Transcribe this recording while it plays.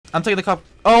I'm taking the cop.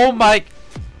 Oh my.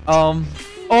 Oh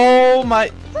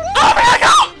my. Oh my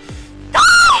god, go!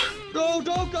 Go,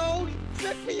 don't go!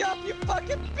 Pick me up, you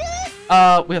fucking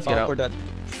bitch! We have to get out. We're dead.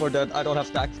 We're dead. I don't have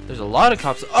stacks. There's a lot of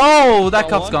cops. Oh, that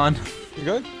cop's one. gone. You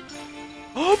good?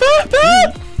 Oh,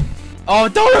 man. Oh,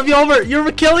 don't run me over.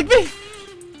 You're killing me.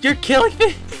 You're killing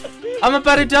me. I'm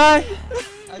about to die.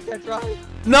 I can't drive.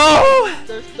 No.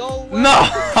 There's no way. No,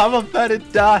 I'm about to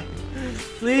die.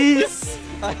 Please.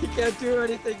 I can't do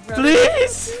anything, bro.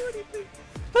 Please.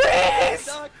 Please.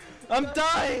 I'm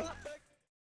dying.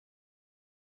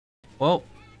 Well,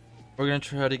 we're going to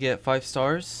try to get 5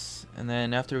 stars. And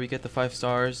then after we get the 5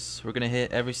 stars, we're going to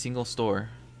hit every single store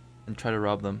and try to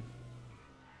rob them.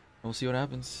 We'll see what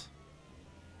happens.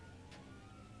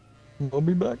 We'll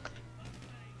be back.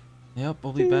 Yep,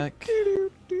 we'll be back.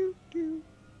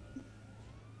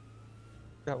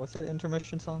 Yeah, what's the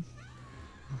intermission song?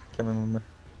 Can't remember.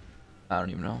 I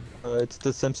don't even know. It's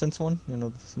the Simpsons one. You know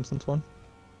the Simpsons one?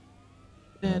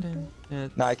 No,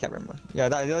 I can't remember.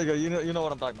 Yeah, you know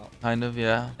what I'm talking about. Kind of,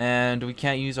 yeah. And we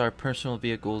can't use our personal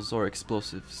vehicles or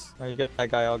explosives. You get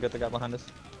that guy, I'll get the guy behind us.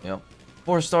 Yep.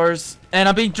 4 stars. And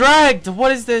I'm being dragged!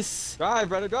 What is this? Drive,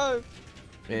 brother, drive!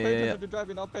 Yeah, Pay attention to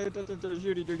driving, I'll pay attention to the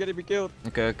shooting. You're getting me killed.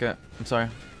 Okay, okay. I'm sorry.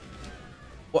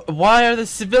 Why are the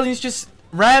civilians just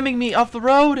ramming me off the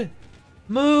road?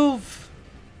 Move!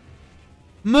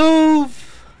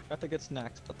 Move! Got to get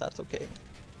snacks, but that's okay.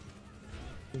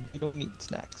 You don't need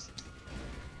snacks.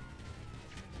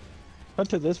 Cut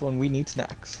to this one, we need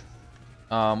snacks.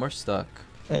 We're stuck.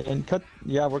 And cut,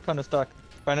 yeah, we're kind of stuck.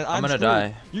 Brandon, I'm gonna screwed.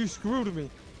 die. You screwed me.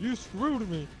 You screwed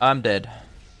me. I'm dead.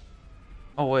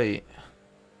 Oh, wait.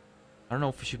 I don't know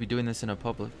if we should be doing this in a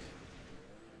public.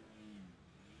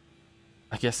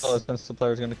 I guess. Oh, since the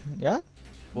player's gonna, yeah?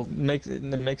 Well, makes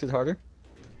it harder.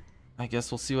 I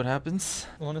guess we'll see what happens.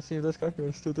 I want to see this guy.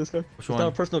 Let's do this guy. Which it's one? not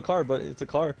a personal car, but it's a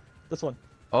car. This one.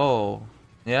 Oh,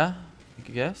 yeah? You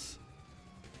could guess?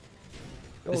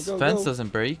 This fence doesn't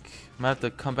break. I might have to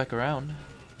come back around.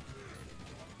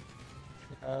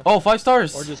 Oh, 5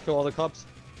 stars! Or just kill all the cops.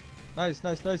 Nice,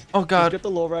 nice, nice. Oh god. Just get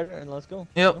the lowrider and let's go.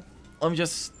 Yep. Let me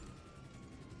just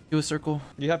do a circle.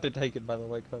 You have to take it, by the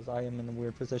way, because I am in a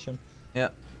weird position. Yeah.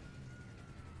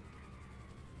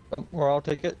 Or I'll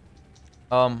take it.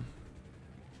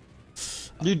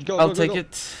 You go. I'll take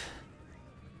it.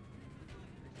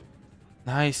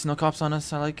 Nice, no cops on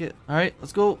us. I like it. All right,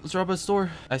 let's go. Let's rob a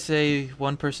store. I say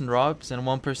 1 person robs and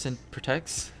 1 person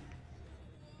protects.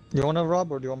 You want to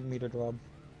rob or do you want me to rob?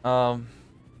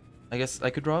 I guess I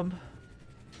could rob.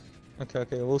 Okay,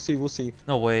 okay. We'll see. We'll see.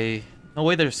 No way. No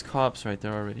way. There's cops right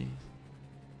there already.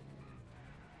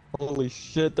 Holy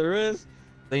shit, there is.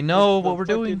 They know what we're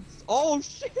doing. Oh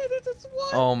shit! It's a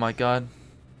SWAT. Oh my god.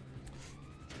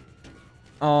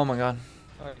 Oh my god.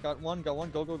 All right, got one. Got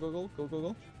one. Go, go, go, go, go, go,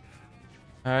 go.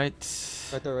 All right.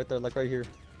 Right there, like right here.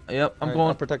 Yep, I'm right, going.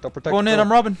 I'll protect. Going in.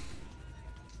 I'm robbing.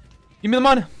 Give me the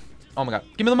money. Oh my god.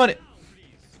 Give me the money.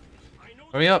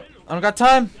 Hurry up. I don't got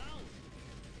time.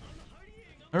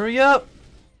 Hurry up.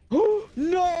 No,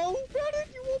 Brandon,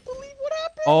 you won't believe what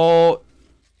happened. Oh,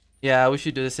 yeah. We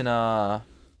should do this in our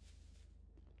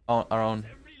own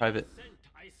private.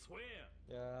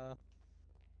 Yeah.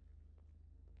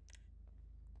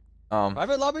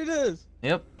 Private lobby it is.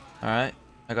 Yep. All right.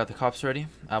 I got the cops ready.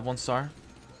 I have 1 star.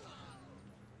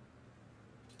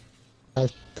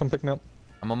 Come pick me up.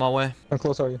 I'm on my way. How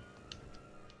close are you?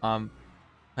 I'm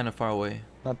kind of far away.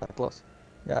 Not that close.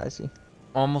 Yeah, I see.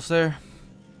 Almost there.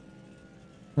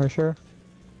 Are you sure?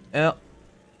 Yep.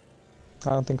 I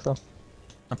don't think so.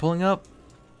 I'm pulling up.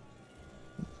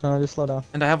 No, just slow down.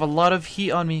 And I have a lot of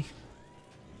heat on me.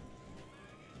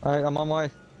 Alright, I'm on my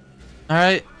way.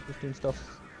 Alright. Just doing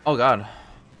stuff. Oh god.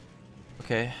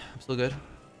 Okay, I'm still good.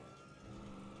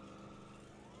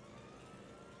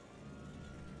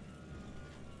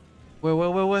 Wait.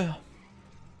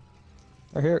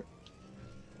 Right here.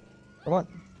 Come on.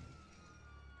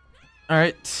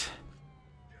 Alright.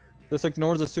 Just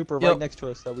ignore the super right next to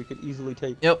us that we could easily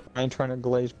take. Yep. I ain't trying to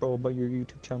glaze, bro, but your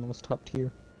YouTube channel is top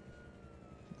tier.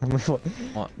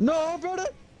 What? No, brother!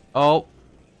 Oh.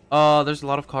 There's a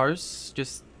lot of cars.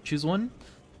 Just choose one.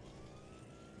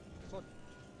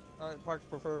 Alright, park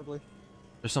preferably.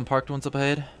 There's some parked ones up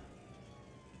ahead.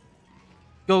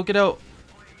 Go, get out.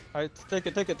 Alright, take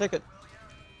it.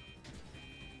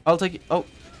 I'll take it. Oh.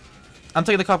 I'm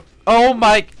taking the cop. Oh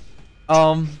my.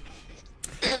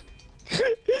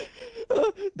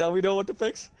 Now we know what to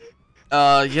fix.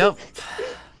 Yep.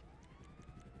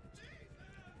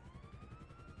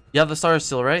 You have the stars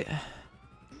still, right?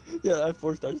 Yeah, I have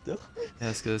 4 stars still. Yeah,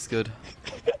 that's good, that's good.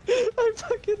 I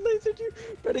fucking lasered you.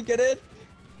 Better get in.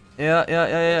 Yeah, yeah,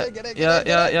 yeah, yeah. Get it, Yeah, get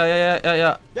yeah, it. yeah, yeah, yeah,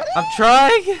 yeah, Get yeah. I'm it!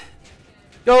 trying.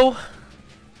 Go.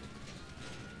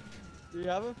 Do you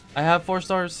have him? I have 4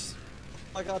 stars.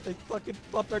 Oh my god, they fucking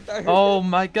popped our tire. Oh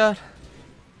my god.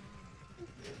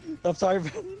 I'm sorry,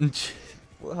 man.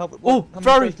 Oh, how many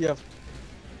Ferrari. stars do you have?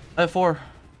 I have 4.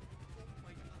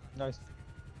 Nice.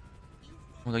 Oh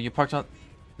my god, you parked on.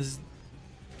 This is.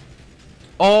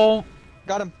 Oh,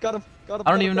 Got him, got him, got him.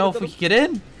 I don't even know if we can get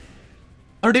in.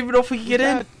 I don't even know if we can get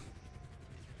in.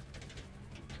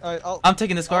 Alright, I'm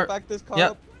taking this car. I'll back this car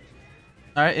Yep. up.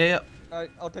 Alright, yeah, yeah. Alright,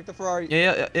 I'll take the Ferrari. Yeah,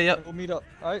 yeah, yeah, yeah, yeah. And we'll meet up.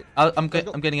 Alright. I'm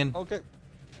Go. I'm getting in. Okay.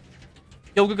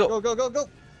 Go, go, go. Go, go, go, go.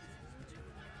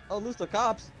 I'll lose the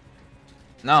cops.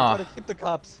 Nah. Try to keep the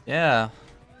cops. Yeah.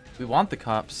 We want the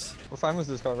cops. We're fine with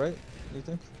this car, right? You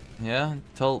think? Yeah,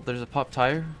 until there's a pop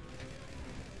tire.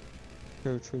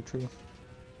 True, true, true.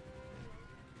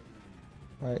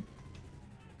 Alright.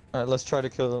 Alright, let's try to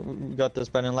kill them. We got this,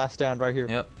 Brennan. Last stand right here.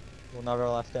 Yep. Well, not our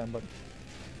last stand, but...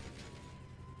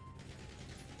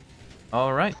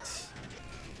 Alright.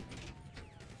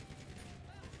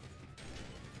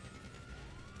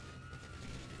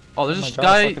 Oh, there's Oh my a God,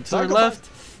 guy fucking to the psychopath. left.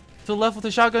 To the left with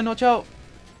a shotgun, watch out.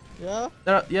 Yeah?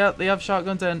 Yeah, they have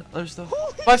shotguns and there's the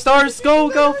 5 stars. Go,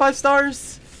 go, 5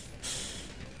 stars.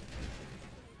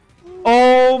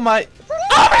 Oh my.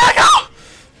 Oh my god,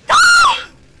 go! Go!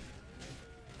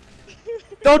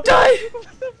 Don't die! What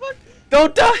the fuck?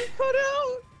 Don't die! Cut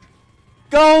out!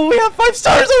 Go! We have 5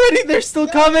 stars already! They're still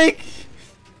coming!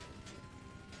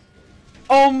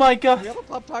 Oh my We god. have a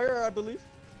pop tire, I believe.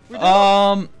 We do.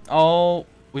 Oh,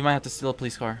 we might have to steal a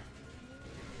police car.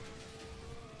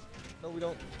 No, we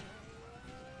don't.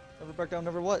 Never back down,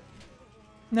 never what?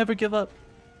 Never give up.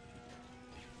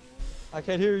 I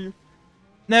can't hear you.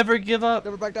 Never give up.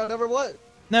 Never back down, never what?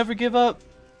 Never give up.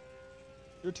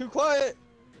 You're too quiet.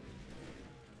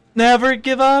 Never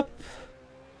give up.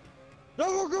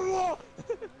 Never give up.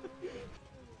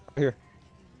 Here.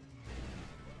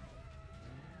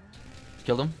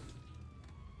 Killed him.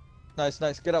 Nice,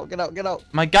 nice. Get out, get out, get out.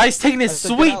 My guy's taking his I said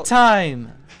get sweet out.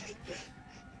 time.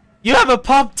 You have a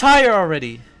pop tire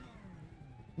already.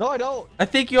 No, I don't. I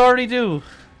think you already do.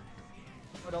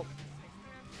 No, I don't.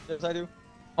 Yes, I do.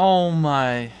 Oh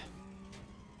my.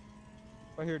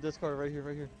 Right here, this car, right here,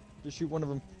 right here. Just shoot one of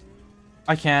them.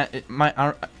 I can't.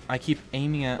 I keep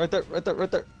aiming at. Right there, right there, right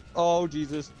there. Oh,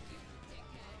 Jesus.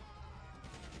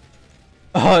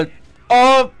 Oh.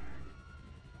 I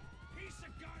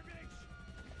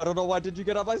don't know why did you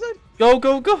get on my side? Go,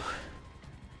 go, go.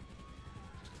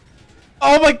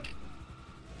 Oh my.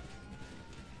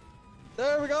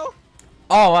 There we go.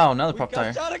 Oh wow, another We pop got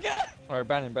tire. shot again. All right,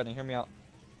 Brandon, hear me out.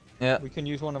 Yeah. We can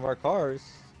use one of our cars,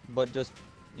 but just,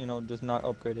 you know, just not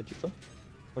upgrade it. You feel?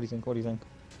 What do you think? What do you think?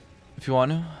 If you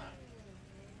want to.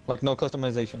 Like no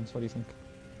customizations. What do you think?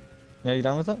 Yeah, you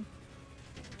down with that?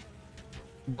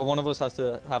 But one of us has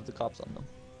to have the cops on them.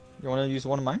 You want to use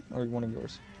one of mine or one of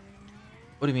yours?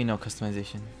 What do you mean no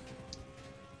customization?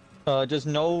 Just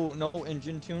no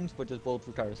engine tunes, but just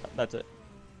bulletproof tires. That's it.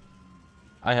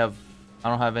 I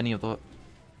don't have any of the.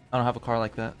 I don't have a car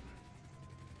like that.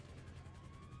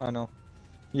 I know.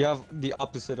 You have the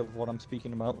opposite of what I'm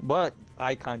speaking about, but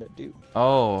I kind of do.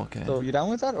 Oh, okay. So you down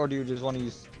with that, or do you just want to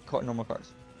use normal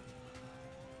cars?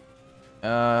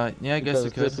 Yeah, I guess Because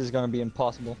we could. this is gonna be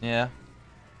impossible. Yeah.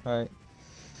 All right.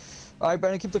 All right,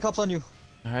 Brandon, keep the cops on you.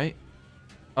 All right.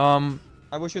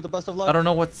 I wish you the best of luck. I don't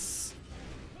know what's.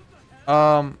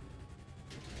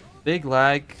 Big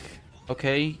lag.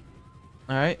 Okay.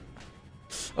 All right.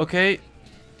 Okay.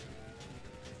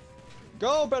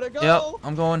 Go, better go. Yep,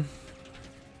 I'm going.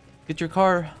 Get your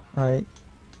car. All right.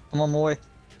 I'm on my way.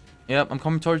 Yep, I'm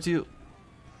coming towards you.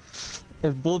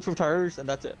 It's bulletproof tires, and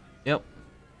that's it. Yep.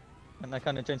 And I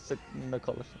kind of changed the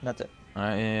colors, and that's it. All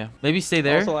right, yeah, yeah. Maybe stay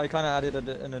there. Also, I kind of added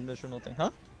an additional thing, huh?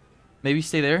 Maybe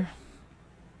stay there,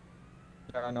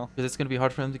 Yeah, I know. because it's gonna be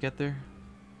hard for them to get there.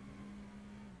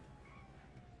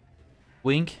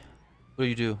 Wink. What do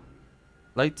you do?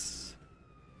 Lights.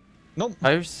 Nope.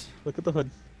 Tires. Look at the hood.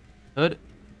 Hood.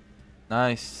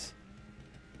 Nice.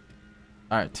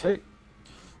 All right. Hey.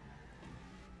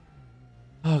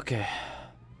 Okay.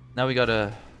 Now we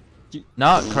gotta Gee-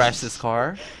 not crash this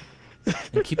car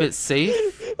and keep it safe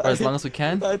for as long as we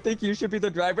can. I think you should be the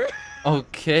driver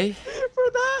Okay.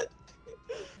 for that.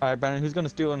 All right, Brandon. Who's gonna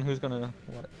steal and who's gonna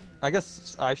what? I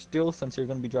guess I steal since you're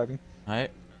gonna be driving. All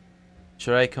right.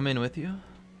 Should I come in with you,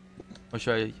 or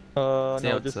should I? Stay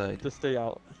No, outside. just stay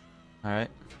out. All right.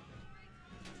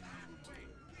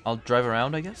 I'll drive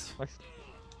around, I guess. Like-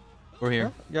 We're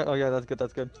here. Yeah. Oh yeah, that's good.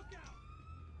 That's good.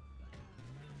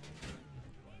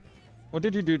 What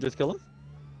did you do? Just kill him?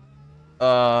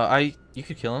 You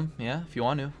could kill him, yeah, if you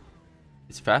want to.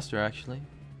 It's faster actually.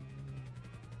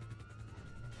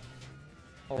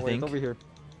 Oh I wait, think. it's over here.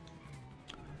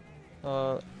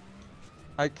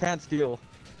 I can't steal.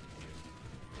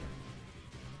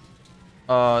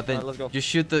 Then Alright, let's go. just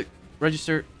shoot the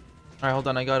register. Alright, hold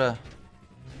on, I gotta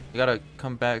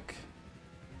come back.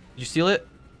 Did you steal it?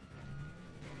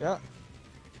 Yeah.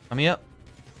 Let me up.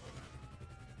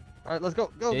 Alright, let's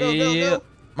go. Go, Yeah. go.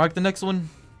 Mark the next one.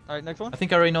 Alright, next one. I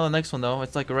think I already know the next one though.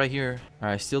 It's like right here.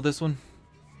 Alright, steal this one.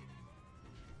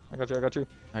 I got you. I got you.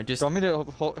 Alright, just Do you want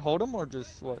me to hold him or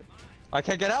just what? I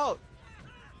can't get out.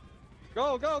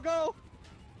 Go, go, go.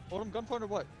 Hold him gunpoint or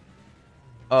what?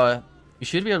 you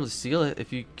should be able to steal it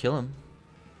if you kill him.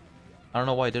 I don't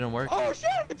know why it didn't work. Oh shit!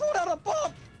 He pulled out a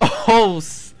bomb. Oh,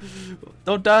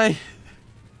 don't die.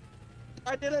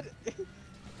 I did it.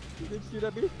 He didn't shoot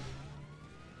at me.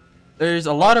 There's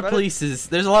a lot of Ready? polices.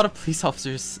 There's a lot of police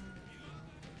officers.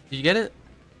 Did you get it?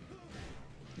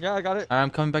 Yeah, I got it. I'm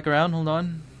coming back around. Hold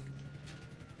on.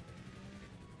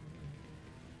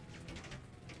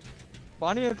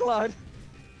 Bonnie and Clyde.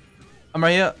 I'm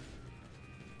right here.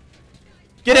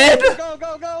 Get in! Go,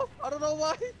 go, go! I don't know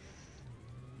why.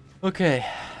 Okay.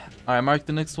 Alright, mark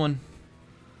the next one.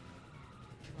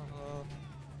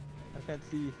 I can't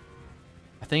see.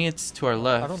 I think it's to our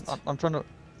left. I don't. I'm trying to.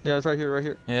 Yeah, it's right here, right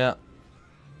here. Yeah.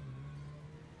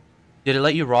 Did it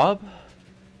let you rob?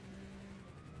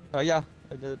 Yeah,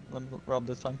 I did. Let me rob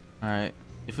this time. Alright.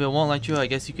 If it won't let you, I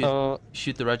guess you could Uh,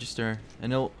 shoot the register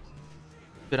and it'll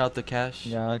spit out the cash.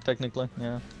 yeah, technically,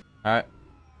 yeah. Alright.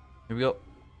 Here we go.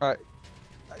 Alright.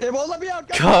 It won't let me out.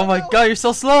 Go, Oh go, my go. god, you're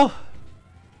so slow!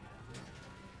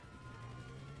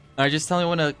 Alright, just tell me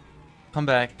when to come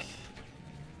back.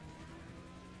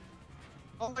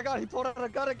 Oh my god, he pulled out a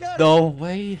gun again. No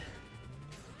way.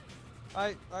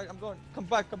 Alright, I'm going. Come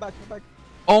back, come back, come back.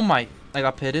 Oh my. I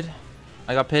got pitted.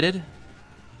 I got pitted.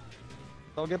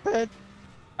 Don't get paid.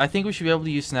 I think we should be able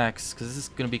to use snacks because this is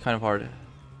going to be kind of hard.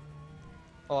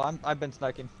 Oh, I've been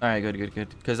snacking. Alright, good, good, good.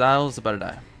 Because I was about to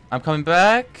die. I'm coming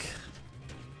back.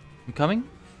 I'm coming.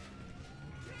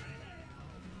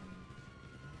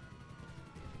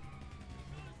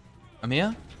 I'm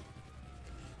here.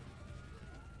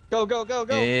 Go, go, go,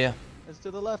 go. Yeah. It's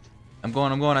to the left. I'm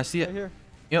going. I see Right it. here.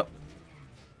 Yep.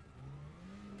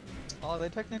 Oh,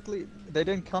 they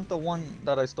didn't count the one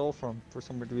that I stole from for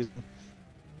some weird reason.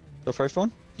 The first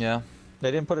one? Yeah.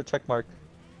 They didn't put a check mark.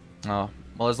 Oh.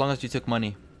 Well, as long as you took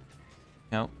money.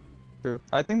 Yep. True.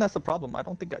 I think that's the problem. I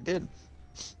don't think I did.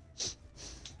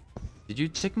 Did you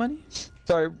take money?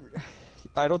 Sorry.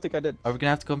 I don't think I did. Are we going to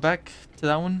have to come back to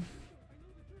that one?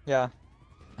 Yeah.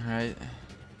 Alright.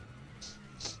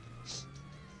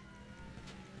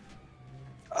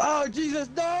 Oh, Jesus,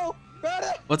 no! Ready?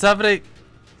 What's happening?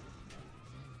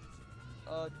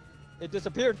 It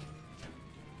disappeared.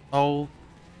 Oh.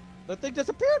 The thing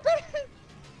disappeared, man!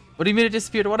 What do you mean it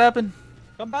disappeared? What happened?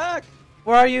 Come back!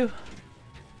 Where are you?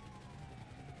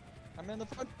 I'm in the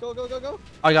front. Go, go, go, go.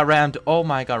 I got rammed. Oh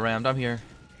my, I got rammed. I'm here.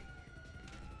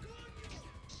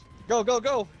 Go, go,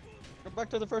 go. Go back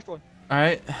to the first one.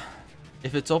 Alright.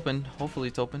 If it's open. Hopefully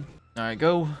it's open. Alright,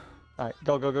 go. Alright,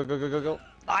 go, go, go, go, go, go, go.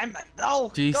 No!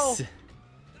 Jeez. Go!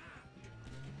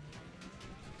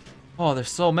 Oh, there's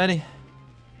so many.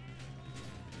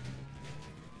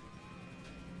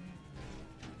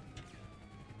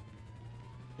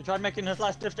 He tried making his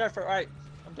last ditch effort. Alright,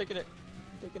 I'm taking it.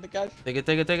 I'm taking the cash. Take it,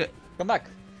 take it, take it. Come back.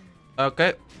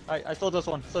 Okay. Alright, I stole this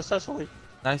one successfully.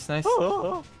 Nice, nice.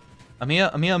 Oh, I'm here,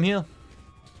 I'm here, I'm here.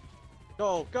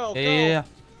 go, go, Yeah, go. yeah, yeah.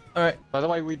 Alright. By the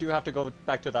way, we do have to go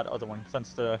back to that other one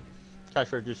since the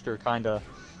cash register kind of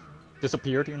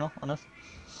disappeared, you know, on us.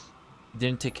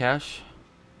 Didn't take cash?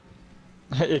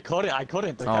 It couldn't. I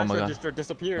couldn't. The Oh cash my God. register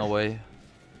disappeared. No way.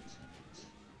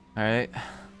 Alright.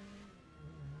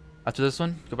 After this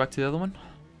one, go back to the other one?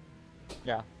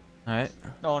 Yeah. Alright.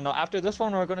 No, no. After this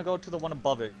one, we're gonna go to the one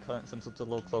above it since it's a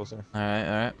little closer, Alright,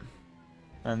 alright.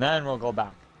 and then we'll go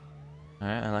back.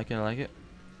 Alright, I like it, I like it.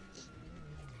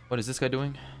 What is this guy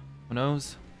doing? Who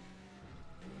knows?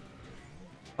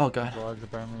 Oh god. Drugs,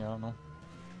 apparently. I don't know.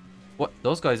 What?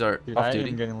 Those guys are Dude, off I duty.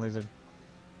 ain't getting lasered.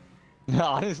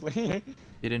 Honestly.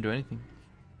 They didn't do anything.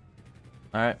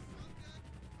 Alright.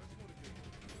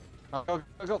 Go, go,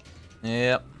 go.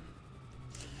 Yep.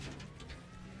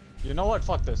 You know what?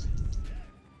 Fuck this.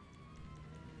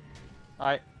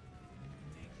 Alright.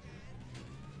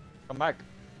 Come back.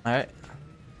 Alright.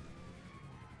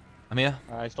 I'm here.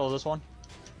 Alright, I stole this one.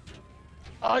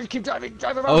 Oh, you keep driving.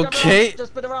 Drive around. Drive Okay. around.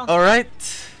 Just spin around. Alright.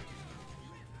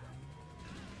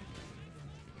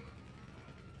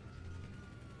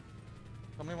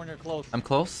 Tell me when you're close. I'm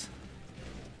close.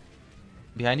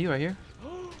 Behind you, right here.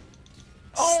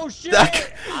 Oh shit!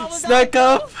 Snack, snack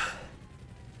up.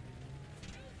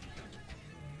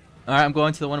 All right, I'm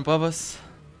going to the one above us.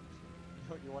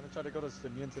 You want to try to go to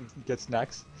Simeon's and get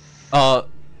snacks?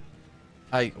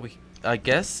 I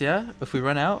guess, yeah. If we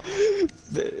run out.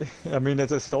 I mean,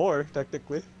 it's a store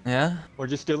technically. Yeah. We're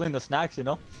just stealing the snacks, you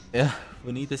know. Yeah.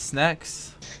 We need the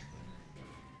snacks.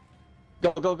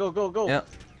 Go, go, go, go, go. Yep.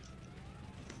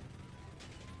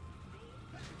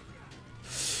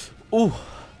 Ooh. How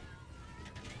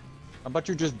about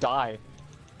you just die?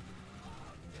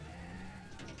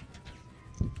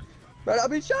 But I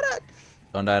mean, shut it!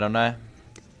 Don't die, don't die.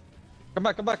 Come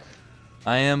back, come back.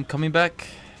 I am coming back.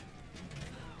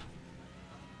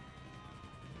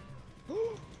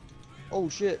 Oh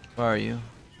shit. Where are you?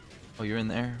 Oh, you're in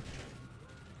there.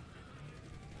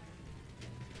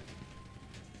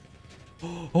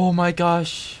 Oh my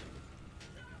gosh.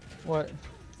 What?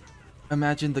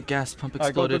 Imagine the gas pump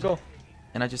Alright, go, exploded go, go.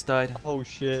 and I just died. Oh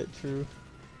shit, true.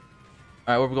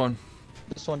 Alright, where we going?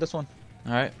 This one, this one.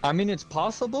 Alright. I mean, it's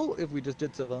possible if we just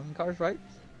did civilian cars, right?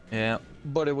 Yeah.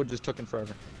 But it would just took him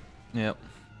forever. Yep.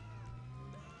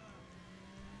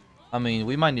 I mean,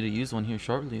 we might need to use one here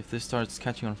shortly if this starts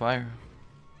catching on fire.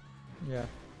 Yeah.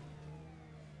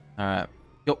 Alright.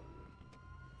 Go.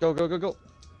 Go, go, go, go.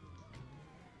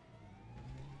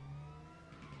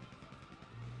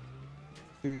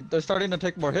 Dude, they're starting to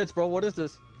take more hits, bro. What is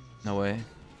this? No way.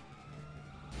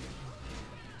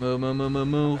 Move, move, move, move,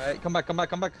 move. Alright, come back, come back,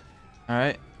 come back.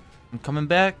 Alright. I'm coming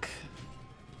back.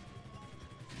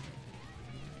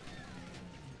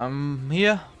 I'm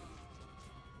here.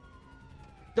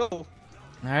 Go.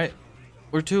 Alright.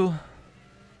 Where to?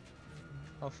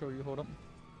 I'll show you. Hold up.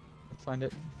 Let's find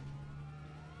it.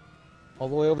 All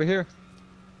the way over here.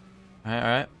 Alright,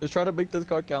 alright. Let's try to make this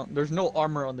car count. There's no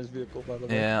armor on this vehicle, by the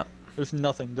way. Yeah. There's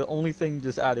nothing. The only thing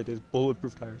just added is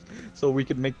bulletproof tires. So we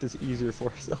could make this easier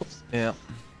for ourselves. Yeah.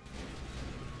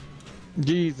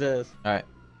 Jesus. Alright.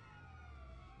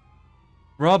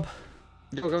 Rob.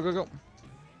 Go, go, go, go.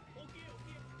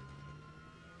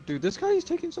 Dude, this guy is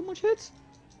taking so much hits.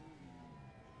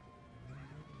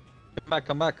 Come back,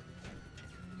 come back.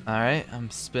 Alright, I'm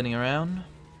spinning around.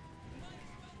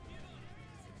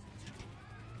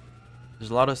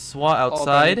 There's a lot of SWAT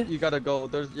outside. Oh, you gotta go.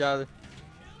 There's, yeah.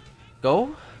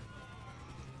 Go?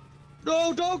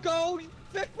 No, don't go!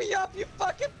 Pick me up, you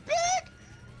fucking pig!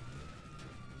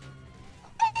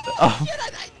 Oh.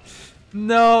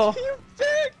 No. You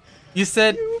pig! You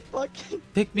said, You fucking...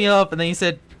 pick me up, and then you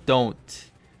said, don't.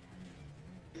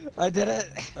 I did it!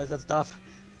 I said stuff.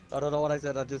 I don't know what I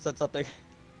said, I just said something.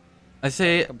 I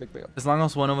say, Come pick me up. as long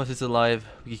as one of us is alive,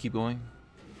 we can keep going.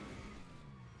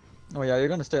 Oh yeah, you're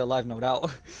gonna stay alive, no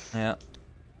doubt. Yeah.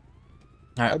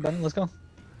 Alright, Alright. Ben, let's go.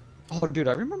 Oh, dude,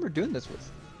 I remember doing this with...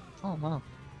 Oh, wow.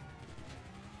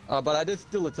 But I did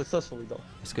steal it successfully, though.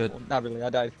 That's good. Well, not really, I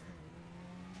died.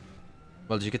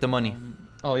 Well, did you get the money?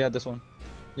 Oh, yeah, this one.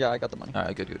 Yeah, I got the money.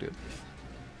 Alright, good, good, good.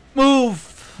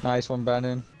 Move! Nice one,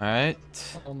 Brandon.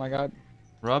 Alright. Oh my god.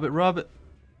 Rob it, rob it.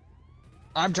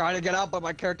 I'm trying to get out, but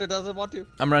my character doesn't want to.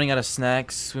 I'm running out of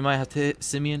snacks. We might have to hit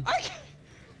Simeon.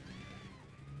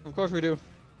 Of course we do.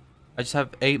 I just have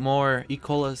 8 more E.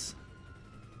 colas.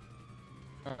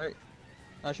 Alright.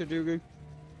 I should do good.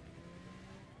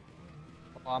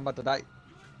 Oh, I'm about to die.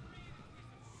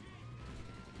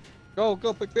 Go,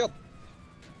 go, pick me up.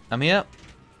 I'm here.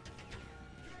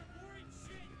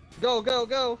 Go, go,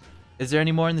 go. Is there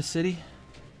any more in the city?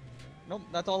 Nope,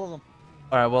 that's all of them.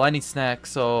 Alright, well, I need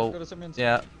snacks, Go so... to Simeon's.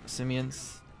 Yeah,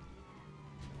 Simeon's.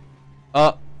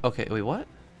 Okay, wait, what?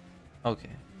 Okay.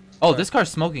 Oh, Sorry. this car's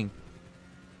smoking.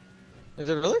 Is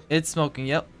it really? It's smoking,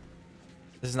 yep.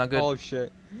 This is not good. Oh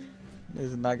shit. This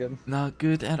is not good. Not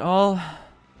good at all.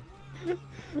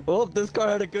 Well, this car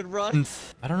had a good run.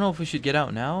 I don't know if we should get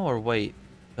out now or wait.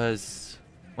 Because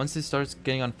once it starts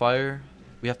getting on fire,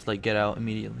 we have to, like, get out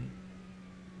immediately.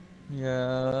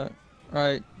 Yeah.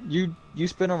 Alright, you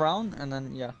spin around and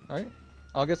then, yeah, alright?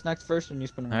 I'll get snacks first and you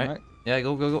spin around, Alright. alright? Yeah,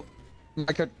 go, go, go.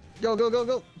 I could. Go, go, go,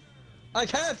 go! I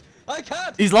can't! I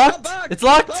can't! He's locked! Come back! It's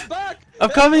locked! Come back! I'm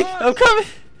It's coming! locked! I'm coming!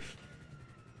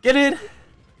 Get in!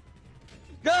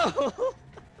 Go!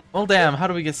 Well, damn, how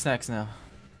do we get snacks now?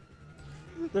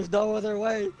 There's no other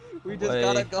way. We just Way.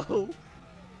 gotta go.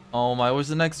 Oh my, where's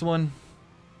the next one?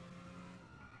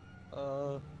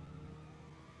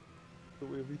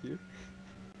 Way over here.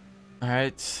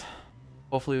 Alright.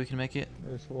 Hopefully we can make it.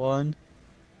 There's 1,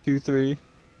 2, 3,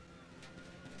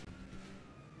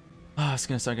 Ah, it's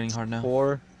gonna start getting hard now.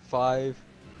 4, 5,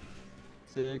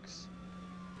 6.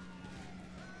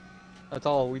 That's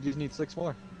all. We just need 6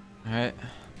 more, Alright.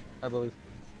 I believe.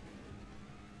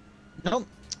 Nope.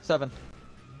 7.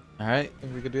 All right.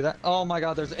 Think we could do that? Oh my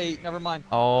god, there's 8. Never mind.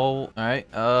 Oh, all right.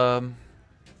 Oh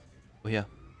yeah.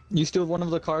 You steal one of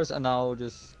the cars and I'll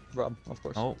just rob, of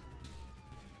course. Oh.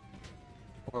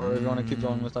 Or if you want to keep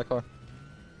going with that car.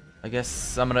 I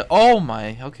guess I'm gonna. Oh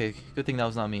my. Okay. Good thing that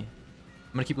was not me.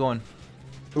 I'm gonna keep going.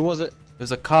 Who was it?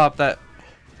 There's a cop that.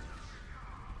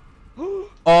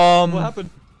 What happened?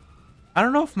 I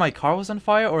don't know if my car was on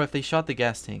fire or if they shot the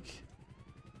gas tank.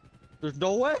 There's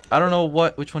no way. I don't know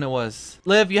which one it was.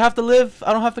 Live. You have to live.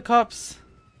 I don't have the cops.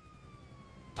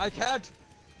 I can't.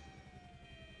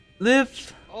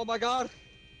 Live. Oh my god.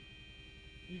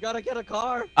 You gotta get a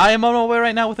car. I am on my way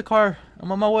right now with a car.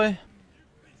 I'm on my way.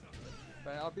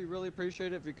 Man, I'd be really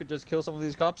appreciative if you could just kill some of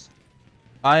these cops.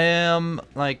 I am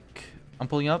like. I'm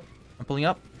pulling up. I'm pulling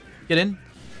up. Get in.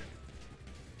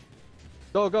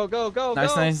 Go, go, go, go,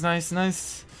 Nice, go. nice, nice,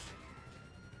 nice.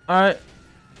 Alright.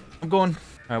 I'm going.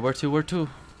 Alright, where to? Where to?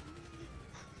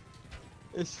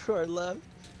 It's right left.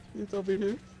 It's over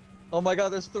here. Oh my god,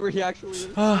 there's 3 actually. There's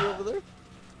 3 over there.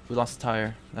 We lost a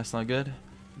tire. That's not good.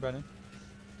 Brandon.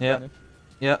 Yeah. Brandon.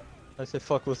 Yeah. I say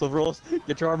fuck with the rules.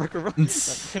 Get your armor cover.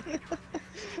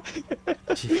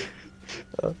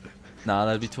 Nah,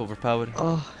 that'd be too overpowered.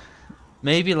 Oh.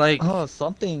 Maybe like. Oh,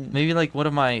 something. Maybe like one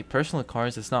of my personal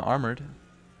cars that's not armored.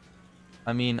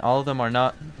 I mean, all of them are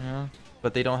not. Yeah.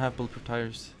 But they don't have bulletproof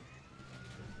tires.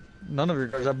 None of your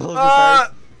cars have bulletproof tires.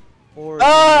 Or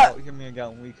give me a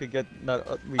gun. We could get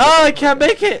that. I can't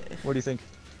make it. What do you think?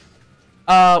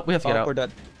 We have to get out. We're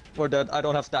dead. We're dead. I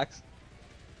don't have stacks.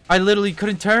 I literally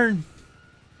couldn't turn.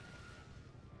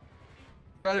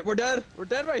 We're dead. We're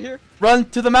dead right here. Run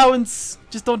to the mountains.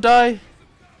 Just don't die.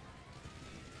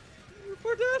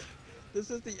 We're dead. This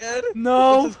is the end.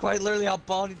 No. This is quite literally how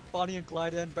Bonnie and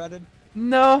Clyde end, Brandon.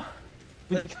 No.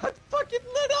 They got fucking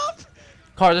lit up.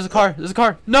 Car. There's a car. There's a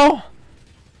car. No.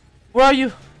 Where are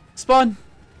you? Spawn.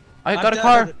 I got a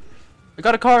car. I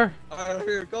got a car. Alright,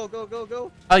 here. Go, go, go,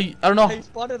 go. I don't know. Hey,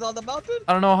 spawned it on the mountain.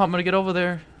 I don't know how I'm gonna get over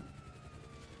there.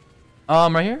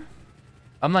 Right here.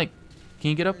 I'm like,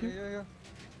 can you get up here? Yeah.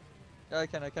 Yeah, I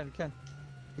can. I'm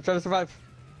trying to survive.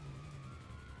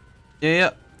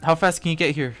 Yeah. How fast can you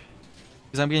get here?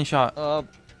 Cause I'm getting shot.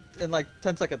 In like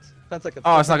 10 seconds. 10 seconds.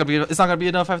 Oh, it's not gonna be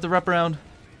enough. I have to wrap around.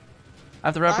 I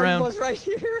was right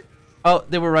here. Oh,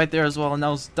 they were right there as well, and I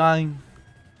was dying.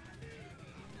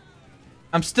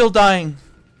 I'm still dying.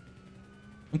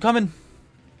 I'm coming.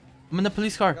 I'm in the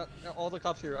police car. I got all the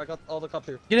cops here. I got all the cops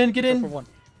here. Get in, get Except in. for one.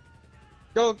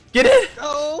 Go. Get in.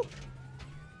 Go.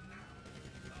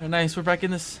 Oh, nice, we're back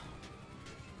in this.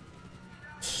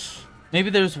 Maybe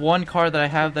there's one car that I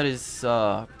have that is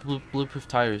bulletproof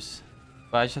tires,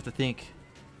 but I just have to think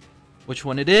which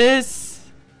one it is.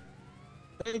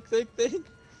 Think. Let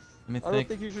me I don't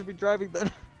think you should be driving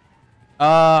then.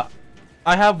 I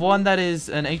have one that is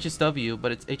an HSW,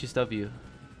 but it's HSW.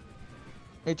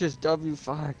 HSW,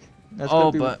 fuck. That's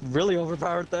gonna be really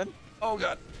overpowered then. Oh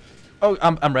god. Oh,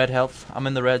 I'm red health. I'm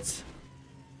in the reds.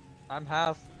 I'm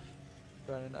half.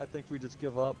 Brandon, I think we just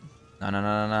give up.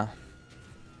 No.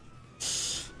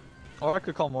 Or I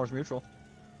could call Moore's Mutual.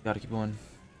 Gotta keep going.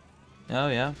 Oh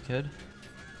yeah, could.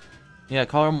 Yeah,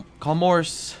 call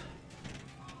Morse.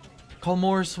 Call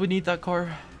Morse. We need that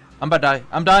car. I'm about to die.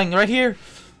 I'm dying right here.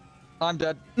 I'm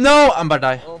dead. No, I'm about to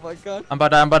die. Oh my god. I'm about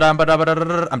to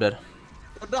die. I'm dead.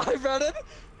 Die, Brandon.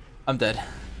 I'm dead.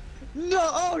 No,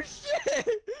 oh shit.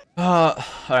 All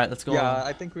right, let's go. Yeah,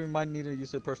 I think we might need to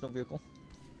use a personal vehicle.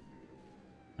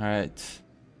 All right.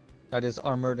 That is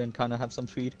armored and kind of have some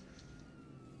speed.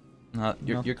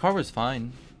 Your car was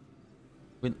fine.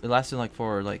 It lasted like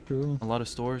for like True. a lot of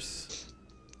stores.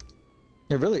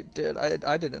 It really did.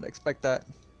 I didn't expect that.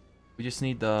 We just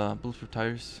need the bulletproof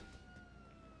tires.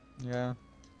 Yeah.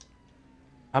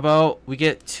 How about we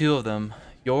get 2 of them?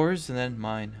 Yours and then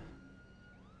mine.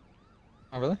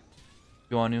 Oh really?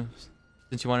 You want to?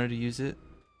 Since you wanted to use it?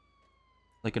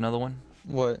 Like another one?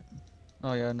 What?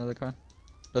 Oh yeah, another car.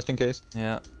 Just in case.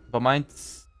 Yeah. But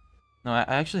mine's... No, I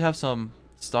actually have some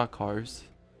stock cars.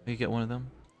 I could get one of them.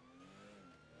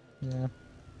 Yeah.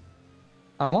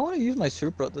 I want to use my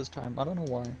Supra this time. I don't know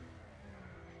why.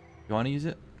 You want to use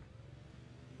it?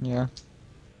 Yeah.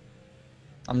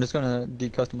 I'm just gonna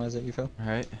decustomize it, you feel?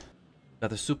 Alright. Got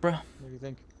the Supra? What do you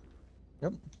think?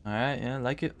 Yep. Alright, yeah, I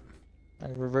like it. I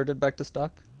reverted back to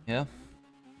stock. Yeah.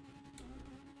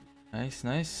 Nice,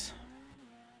 nice.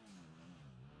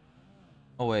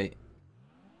 Oh wait.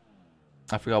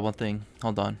 I forgot one thing.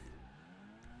 Hold on.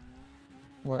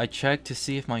 What? I checked to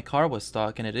see if my car was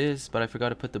stock, and it is, but I forgot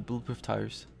to put the bulletproof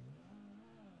tires.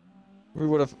 We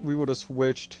would have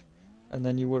switched, and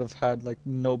then you would have had like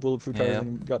no bulletproof tires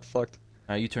and got fucked.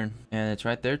 Alright, U-turn. And it's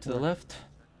right there to the Where? left.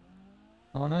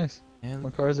 Oh, nice. And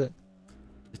What car is it?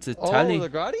 it's a Oh, Tally. the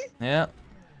Grati? Yeah.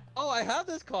 Oh, I have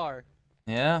this car.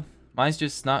 Yeah. Mine's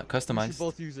just not We should customized.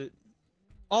 both use it.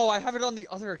 Oh, I have it on the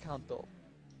other account though.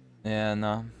 Yeah,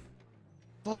 no.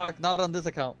 Fuck, not on this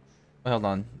account. Wait, hold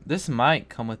on. This might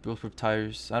come with bulletproof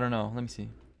tires. I don't know. Let me see.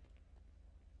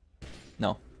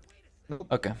 No. Nope.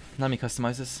 Okay. Let me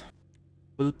customize this.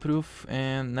 Bulletproof,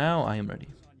 and now I am ready.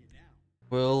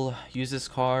 We'll use this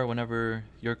car whenever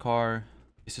your car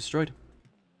is destroyed.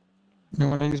 You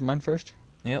want to use mine first?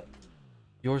 Yep.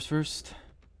 Yours first.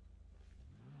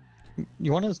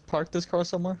 You want to park this car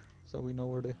somewhere so we know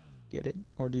where to get it,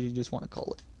 or do you just want to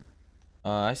call it?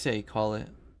 I say call it.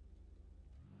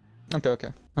 Okay, okay.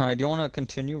 All right. Do you want to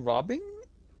continue robbing,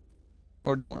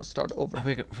 or do you want to start over?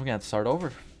 We're gonna have to start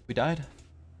over. We died.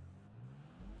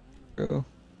 Go.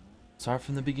 Start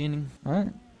from the beginning. All right.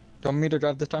 Do you want me to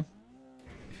drive this time?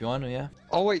 If you want to, yeah.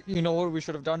 Oh wait, you know what we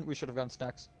should have done? We should have gotten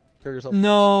snacks. Hear yourself.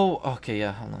 No. Okay,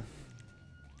 yeah. Hold on.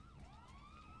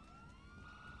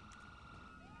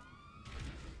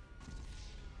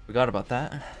 Forgot about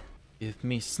that. Give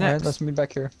me All right, snacks. let's meet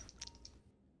back here.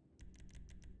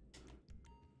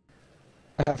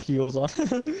 I have heels on.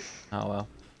 Oh well.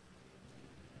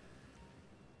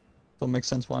 So it makes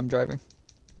sense why I'm driving.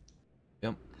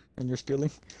 Yep. And you're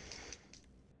stealing.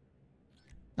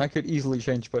 I could easily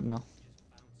change, but no.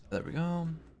 There we go.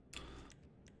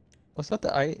 Was that the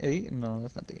i8? No,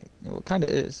 that's not the 8. Well, it kind of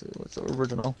is. It's the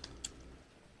original.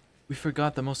 We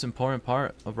forgot the most important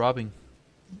part of robbing.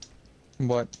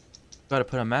 What? Gotta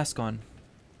put a mask on.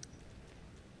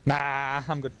 Nah,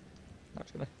 I'm good. Not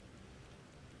just gonna.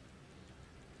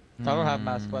 I don't have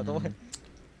masks, by the way.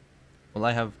 Well,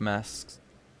 I have masks.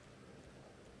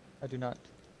 I do not.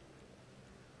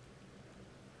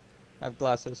 I have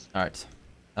glasses. Alright.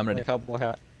 I'm ready. And a cowboy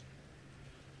hat.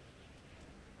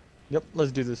 Yep,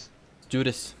 let's do this. Do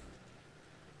this.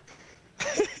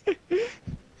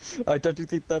 I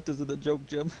technically theft isn't a joke,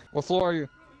 Jim. What floor are you?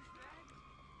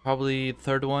 Probably the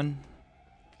third one.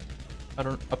 I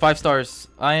don't. 5 stars.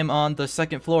 I am on the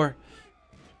second floor.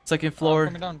 Second floor,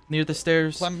 coming down. near the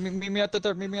stairs. Meet me at the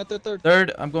third. Meet me at the third.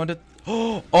 Third. I'm going to.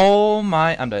 Oh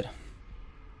my! I'm dead.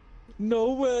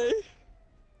 No way.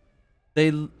 They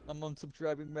I'm on some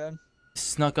driving, man.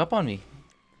 snuck up on me,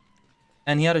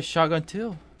 and he had a shotgun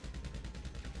too.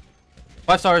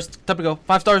 5 stars. Time to go.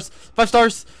 5 stars. 5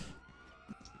 stars.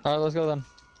 All right, let's go then.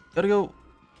 Gotta go.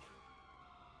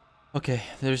 Okay,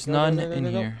 there's Go, none go, go, go, in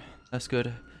go, go. here. That's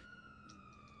good.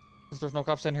 There's no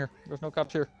cops in here. There's no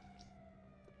cops here.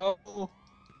 Oh, Go,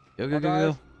 go, go,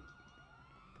 guys.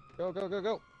 go. go, go, go,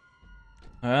 go.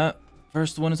 Alright,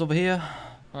 first one is over here.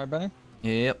 All right, Benny.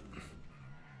 Yep.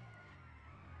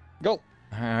 Go.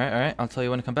 Alright, alright. I'll tell you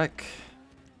when to come back.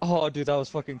 Oh, dude, that was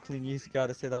fucking clean. You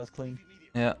gotta say that was clean.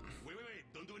 Yeah.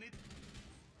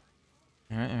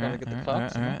 Alright, Gotta alright, get the alright,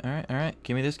 cops, you know? alright, alright, alright.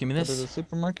 Give me this, give me Go to the this.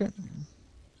 supermarket.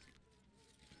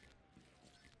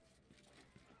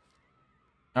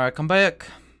 Alright, come back.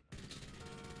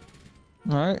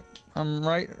 All right, I'm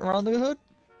right around the hood.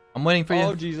 I'm waiting for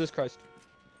Oh, you. Jesus Christ.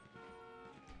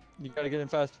 You gotta get in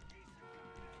fast.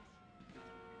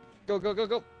 Go, go, go,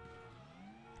 go.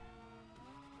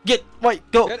 Get, wait,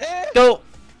 go, Get in! go.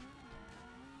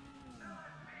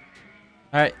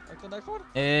 Alright. What's the next one?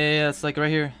 Yeah, it's like right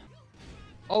here.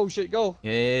 Oh, shit, go.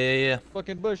 Yeah.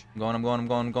 Fucking bush. I'm going, I'm going, I'm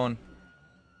going, I'm going.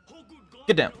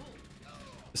 Get down.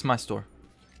 It's my store.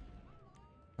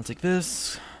 I'll take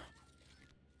this.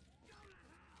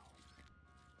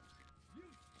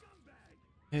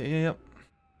 Yep.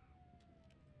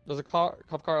 There's a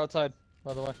cop car outside,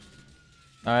 by the way.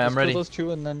 Alright, I'm Just ready. kill those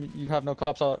two, and then you have no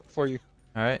cops out for you.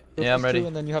 Alright, Kill yeah, I'm those ready. Two,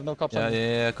 and then you have no cops Yeah, on you.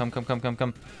 yeah, come.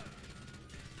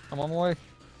 I'm on my way.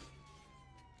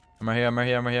 I'm right here, I'm right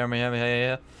here, I'm right here, I'm right here,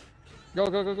 yeah. Go,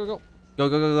 go, go, go, go.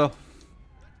 Go.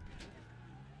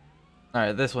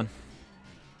 Alright, this one.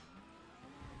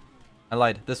 I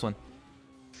lied, this one.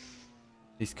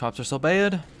 These cops are so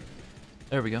bad.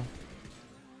 There we go.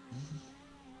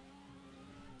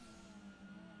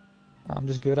 I'm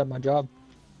just good at my job.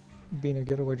 Being a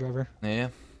getaway driver. Yeah.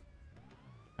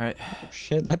 Alright. Oh,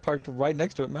 shit, I parked right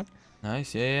next to it, man.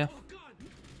 Nice, yeah.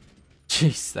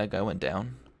 Jeez, that guy went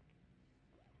down.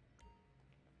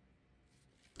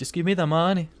 Just give me the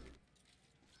money.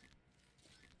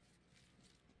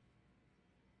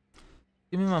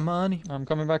 Give me my money. I'm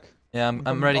coming back. Yeah, I'm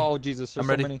coming- ready. Oh, Jesus, there's I'm so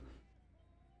ready. many.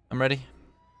 I'm ready.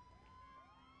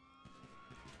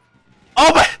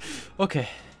 Oh my! Okay,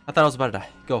 I thought I was about to die.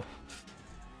 Go.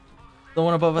 The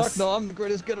one above Fuck us. no, I'm the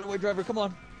greatest getaway driver. Come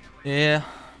on. Yeah.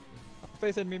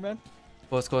 Faith in me, man.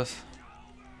 Close.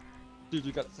 Dude,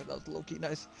 you gotta say that was low key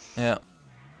nice. Yeah.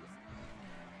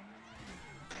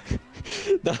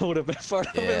 That would have been part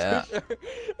of Yeah. it for sure.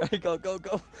 Alright, go, go,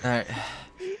 go. Alright.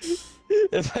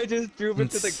 If I just drove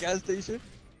into the gas station.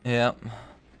 Yeah.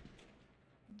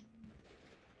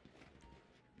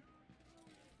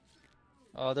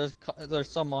 There's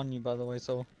some on you, by the way,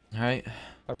 so Alright.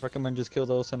 I recommend just kill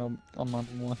those and I'm on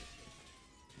one.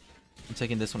 I'm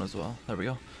taking this one as well. There we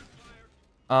go.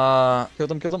 Kill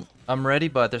them, kill them. I'm ready,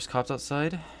 but there's cops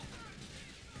outside.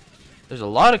 There's a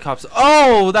lot of cops.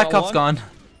 Oh, that Got cop's one. gone.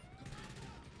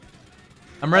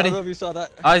 I'm ready. I don't know if you saw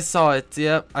that. I saw it.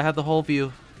 Yep, I had the whole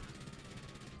view.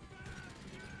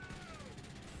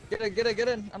 Get in, get in, get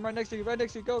in. I'm right next to you, right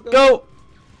next to you. Go, go. Go!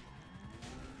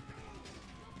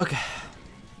 Okay.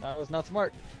 That was not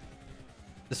smart.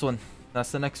 This one.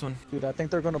 That's the next one. Dude, I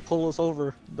think they're gonna pull us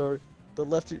over. The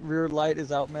left rear light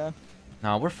is out, man.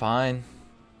 No, we're fine.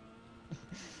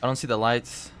 I don't see the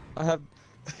lights. I have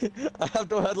I have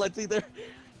no headlights either.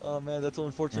 Oh man, that's so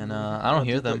unfortunate. And I don't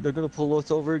hear them. They're gonna pull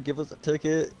us over, give us a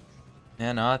ticket.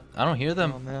 Yeah, no, I don't hear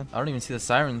them. Oh man. I don't even see the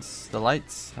sirens, the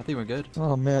lights. I think we're good.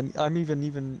 Oh man, I'm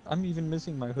even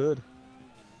missing my hood.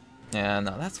 Yeah,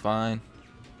 no, that's fine.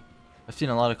 I've seen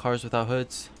a lot of cars without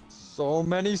hoods. So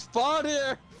many spawn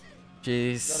here.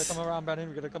 Jeez. Gotta come around, Brandon.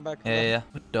 We gotta come back. Yeah, yeah.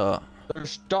 What the? They're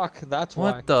stuck. That's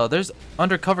why. What the? There's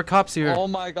undercover cops here. Oh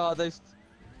my god,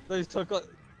 they took a.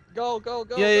 Go, go,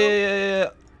 go. Yeah, go. yeah, yeah, yeah, yeah.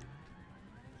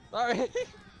 Sorry.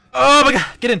 Oh my god,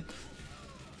 get in.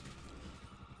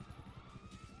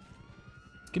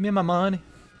 Give me my money.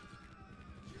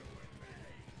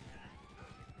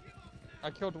 I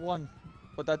killed one,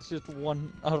 but that's just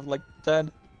one out of like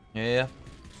 10. Yeah, yeah.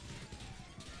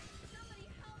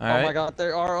 Oh Alright. my god,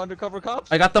 there are undercover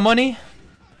cops. I got the money.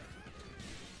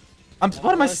 What am I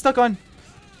Alright. stuck on?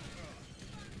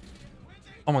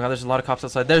 Oh my god, there's a lot of cops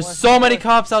outside. There's so many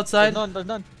cops outside. There's none, there's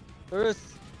none. There is.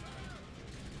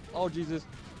 Oh Jesus.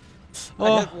 I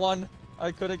Oh, hit one.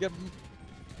 I couldn't get.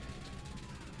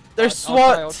 there's I'll try,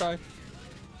 SWAT. I'll try.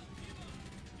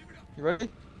 You ready?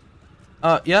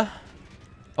 Yeah.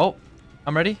 Oh,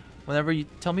 I'm ready. Whenever you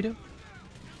tell me to.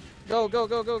 Go, go,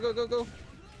 go, go, go, go, go.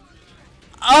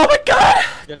 Oh my god!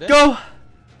 Get in. Go!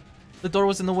 The door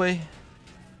was in the way.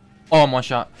 Oh, I'm one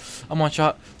shot. I'm one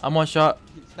shot. I'm one shot.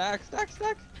 Snack, snack,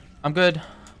 snack. I'm good.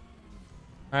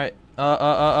 Alright.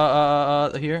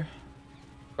 Here.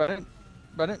 Brennan,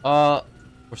 Brennan, We're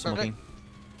smoking.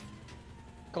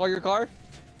 call your car.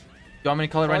 You want me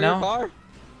to call it Call right your now? car.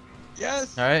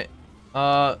 Yes. Alright.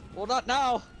 Well, not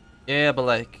now. Yeah, but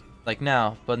like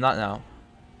now, but not now.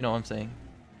 You know what I'm saying?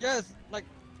 Yes, like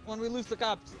when we lose the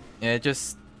cops. Yeah,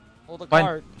 just Hold the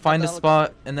car. find a Alex.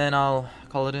 spot and then I'll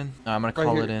call it in. I'm gonna Right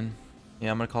call here. it in. Yeah,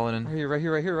 I'm gonna call it in. Right here, right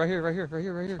here, right here, right here, right here, right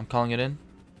here, right here. I'm calling it in.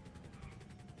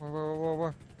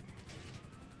 Where?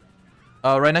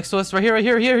 Right next to us. Right here, right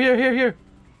here, here.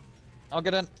 I'll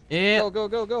get in. Yeah. Go, go,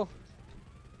 go, go.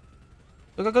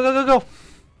 Go.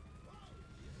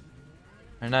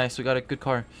 Alright, nice. We got a good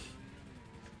car.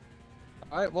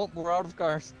 All right, well, we're out of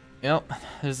cars. Yep.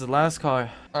 There's the last car.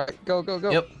 All right, go, go,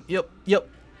 go. Yep.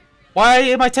 Why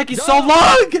am I taking so Go!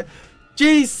 long?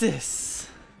 Jesus.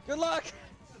 Good luck.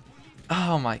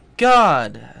 Oh my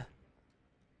god.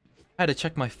 I had to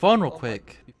check my phone real Oh my-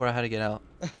 quick before I had to get out.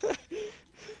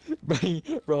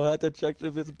 Bro, I had to check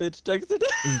if this bitch texted.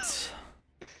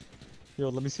 Yo,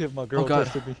 let me see if my girl God.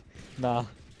 texted me. Nah.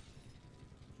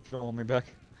 She don't want me back.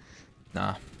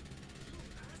 Nah.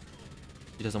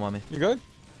 He doesn't want me. You good?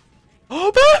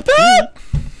 Oh, bad!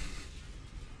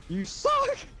 You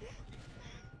suck!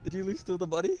 Did you lose to the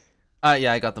money?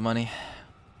 Yeah, I got the money.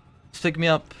 Just pick me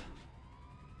up.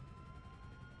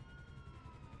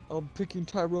 I'm picking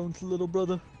Tyrone's little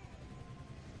brother.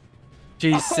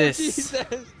 Jesus. Oh, Jesus!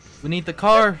 We need the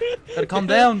car. Gotta calm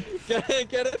down. Get it,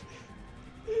 get it!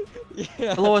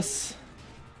 Yeah. Below us.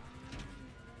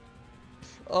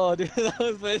 Oh, dude, that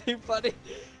was very funny.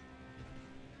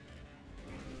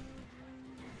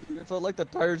 It felt like the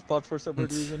tires popped for some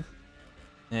weird reason.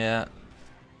 Yeah.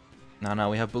 No,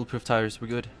 we have bulletproof tires. We're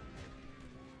good.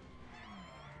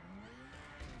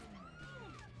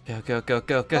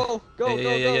 Go. Go,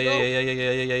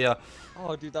 Yeah.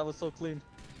 Oh, dude, that was so clean.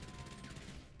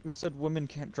 Who said women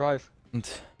can't drive?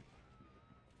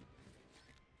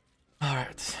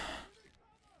 Alright.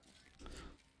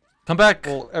 Come back.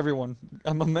 Well, everyone.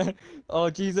 I'm a man. Oh,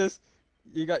 Jesus.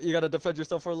 You gotta defend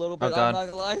yourself for a little bit. Oh, God. I'm not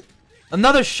gonna lie.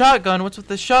 Another shotgun. What's with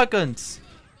the shotguns?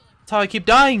 That's how I keep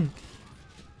dying.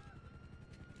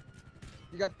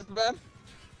 You got this, man?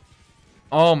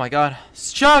 Oh my god.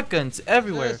 Shotguns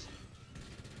everywhere. Yes.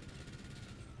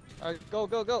 Alright,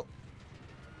 go.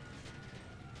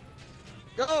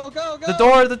 Go, go, go! The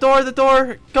door, the door, the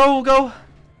door! Go, go!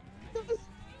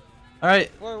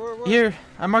 Alright, Where? here.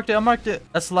 I marked it, I marked it.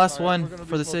 That's the last Alright, one we're gonna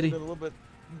for be the smoking city. it a little bit.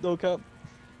 No cap.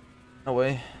 No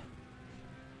way.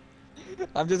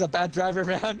 I'm just a bad driver,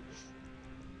 man.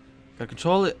 Gotta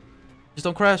control it. Just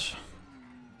don't crash.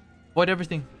 Avoid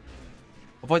everything.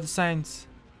 Avoid the signs.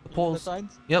 The The poles.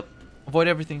 signs? Yep. Avoid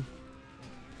everything.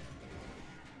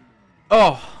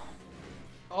 Oh!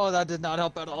 Oh, that did not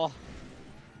help at all.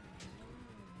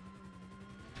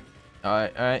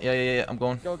 Alright, alright. Yeah. I'm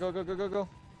going. Go, go, go, go, go, go.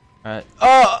 Alright.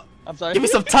 Oh! I'm sorry. Give me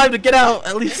some time to get out,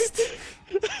 at least.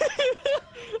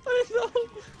 I know.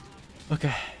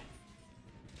 Okay.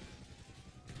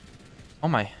 Oh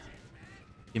my.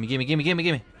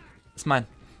 Gimme. It's mine.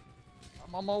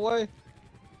 I'm on my way.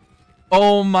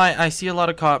 Oh my, I see a lot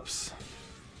of cops.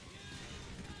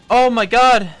 Oh my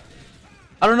god.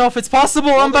 I don't know if it's possible.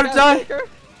 I'm about to die.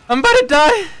 I'm about to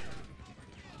die.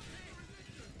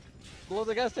 Blow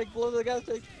the gas tank, blow the gas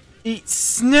tank. Eat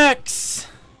snacks.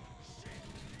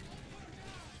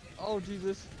 Oh,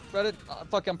 Jesus. Reddit.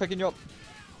 Fuck, I'm picking you up.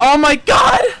 Oh my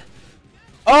god.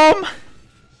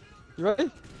 You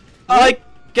ready? I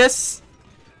guess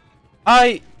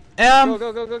I am. Go,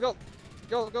 go, go, go, go.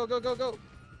 Go, go, go, go, go.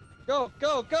 Go,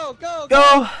 go, go, go,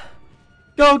 Go.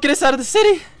 Go, get us out of the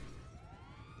city.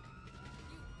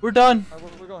 We're done. Alright,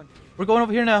 where we're going? We're going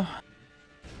over here now.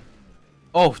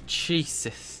 Oh,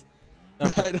 Jesus.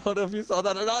 I don't know if you saw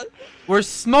that or not. We're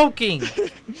smoking.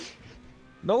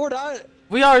 No, we're not.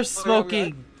 We are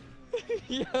smoking.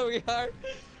 Yeah, we are.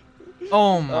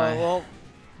 Oh my. Well,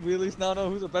 we at least now know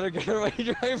who's a better getaway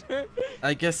driver.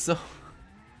 I guess so.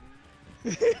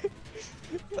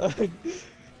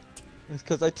 It's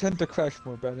because I tend to crash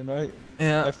more, Brandon, right?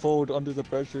 Yeah. I fold under the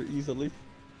pressure easily.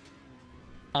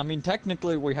 I mean,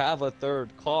 technically, we have a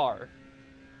third car.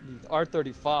 The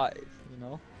R35, you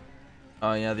know?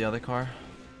 Oh yeah, the other car.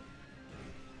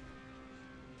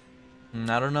 I don't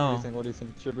What do know. you think? What do you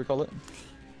think? Should we call it?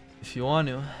 If you want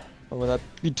to. Or would that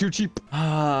be too cheap?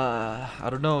 I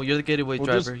don't know. You're the getaway We'll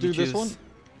driver. just do You this choose. one.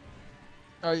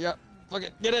 Oh, yeah. Fuck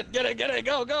it. Get it.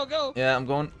 Go, go, go. Yeah, I'm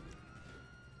going.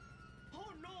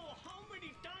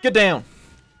 Get down.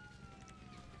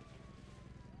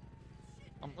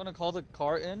 I'm gonna call the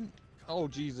car in. Oh,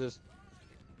 Jesus.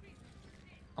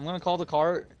 I'm gonna call the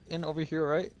car in over here,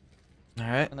 right? All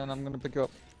right. And then I'm gonna pick you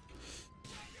up.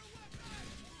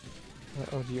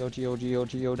 OG.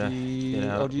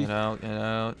 Get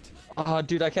out. Ah,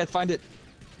 dude, I can't find it.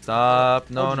 Stop.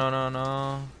 Oh, No.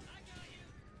 OG.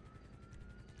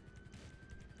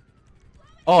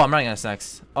 Oh, I'm running out of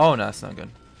snacks. Oh, no, that's not good.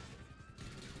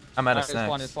 I'm out of Alright,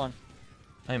 snacks. It's fine.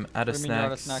 I'm out of What do you mean you're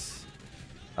out of snacks.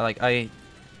 I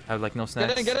have like no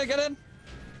snacks. Get in.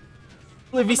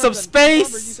 Leave me Armor, some then.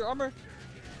 space. Use your armor.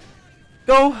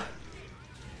 Go.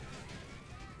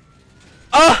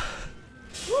 Ah!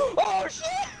 Oh shit!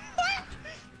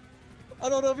 I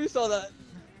don't know if you saw that.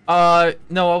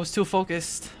 No, I was too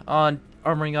focused on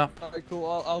armoring up. Alright,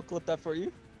 cool. I'll clip that for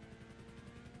you.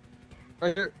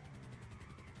 Right here.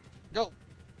 Go.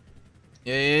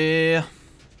 Yeah.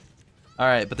 All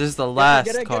right, but this is the last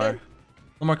Get car. it.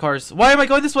 No more cars. Why am I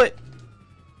going this way?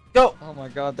 Go. Oh my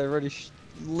god, they're already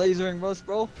lasering us,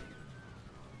 bro.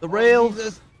 The rail.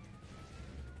 Jesus.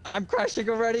 I'm crashing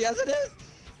already as it is.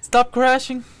 Stop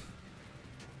crashing.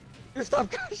 You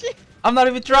stop crashing. I'm not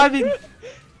even driving.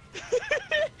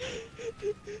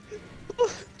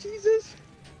 Oh, Jesus.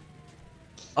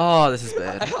 Oh, this is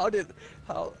bad. How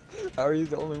are you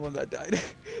the only one that died?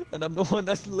 And I'm the one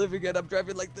that's living and I'm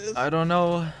driving like this. I don't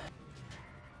know.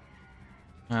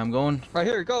 I'm going. Right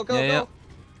here, go. Yeah.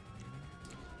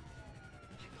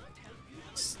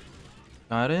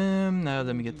 Got him. Now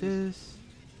let me get this.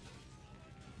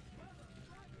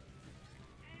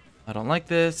 I don't like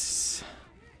this.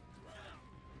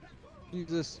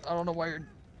 Jesus, I don't know why you're...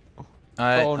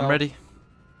 Alright, Oh, no. I'm ready.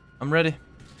 I'm ready.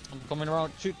 I'm coming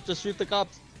around. Just shoot the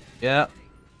cops. Yeah,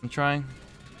 I'm trying.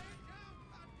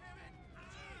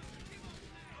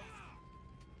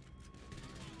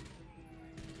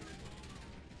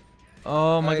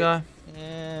 Oh my Alright, god.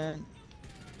 And...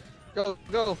 Go.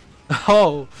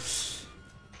 Oh.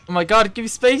 Oh my god, give me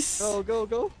space.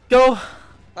 Go. Go.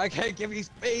 I can't give you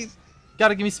space.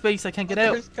 Gotta give me space. I can't get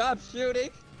out. There's cops shooting.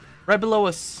 Right below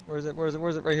us. Where is it?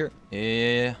 Right here.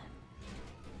 Yeah.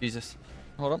 Jesus.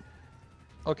 Hold up.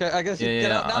 Okay, I guess you can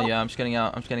get out now. Yeah, I'm just getting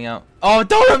out. Oh,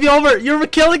 don't run me over. You're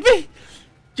killing me.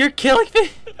 You're killing me.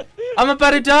 I'm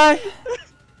about to die.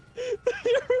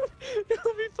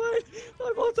 You'll be fine.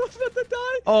 I'm also about to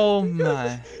die. Oh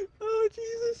my. Oh,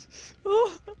 Jesus.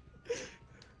 Oh.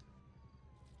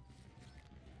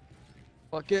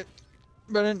 Fuck it.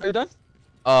 Brennan, are you done?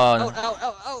 Out, out,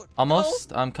 out, out.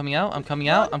 Almost. No. I'm coming out. I'm coming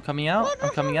out. I'm coming out. I'm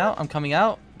coming out. I'm coming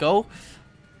out. Go.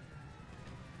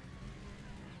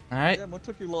 Alright. Damn, what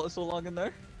took you so long in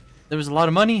there? There was a lot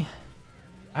of money.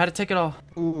 I had to take it all.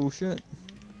 Ooh, shit.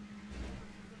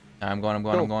 I'm going. I'm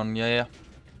going. Go. I'm going. Yeah, yeah.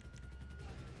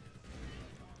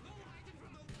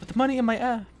 Put the money in my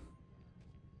ass.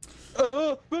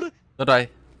 Did I?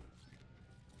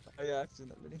 I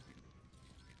accidentally.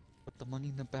 Put the money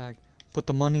in the bag. Put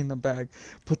the money in the bag.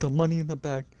 Put the money in the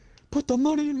bag. Put the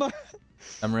money in my.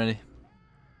 I'm ready.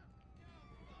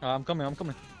 I'm coming. I'm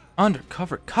coming.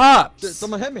 Undercover cops. Shit,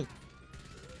 someone hit me.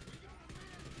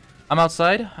 I'm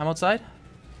outside. I'm outside.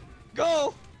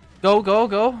 Go. Go, go,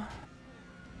 go.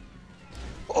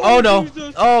 Oh no.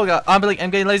 Jesus. Oh god. I'm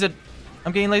getting lasered.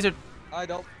 I'm getting lasered. I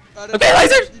don't. Okay,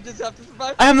 lasered. You just have to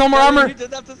survive. I have no more armor. You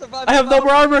just have to survive. I have no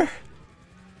more armor.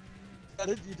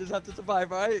 You just have to survive,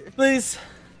 right? Please.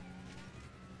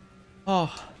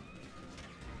 Oh.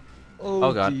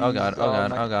 Oh god. Oh god. Oh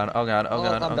god. Oh god. Oh god. Oh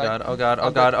god. Oh god. Oh god.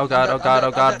 Oh god. Oh god. Oh god.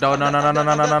 Oh god. No, no, no, no, no,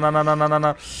 no, no, no, no, no, no, no,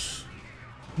 no.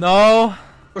 No.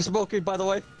 We're smoking, by the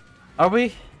way. Are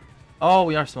we? Oh,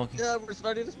 we are smoking. Yeah, we're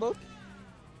starting to smoke.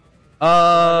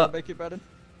 Make it better.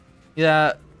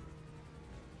 Yeah.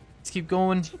 Let's keep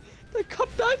going. The cup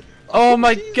died. Oh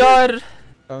my Jesus. god.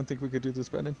 I don't think we could do this,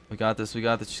 Brandon. We got this. We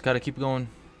got this. Just gotta keep going.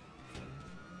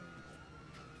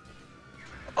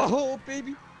 Oh,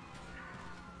 baby.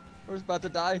 We're about to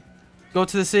die. Go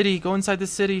to the city. Go inside the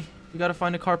city. You gotta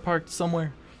find a car parked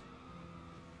somewhere.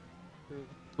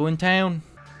 Go in town.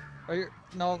 Right here.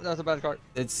 No, that's a bad cart.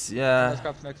 It's There's yeah.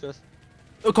 cops next to us.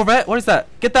 Oh, Corvette. What is that?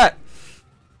 Get that.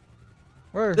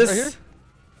 Where? This. Right here?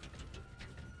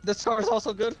 This car is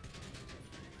also good.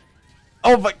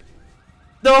 Oh my.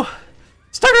 No.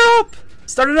 Start it up.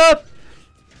 Start it up.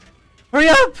 Hurry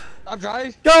up. I'm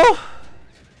driving. Go.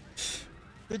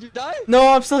 Did you die? No,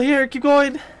 I'm still here. Keep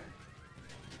going.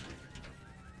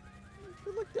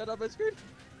 You look dead on my screen.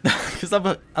 Cause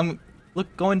I'm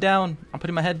look going down. I'm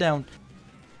putting my head down.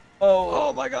 Oh.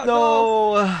 Oh my god.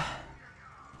 No.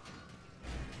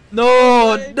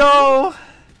 No. No.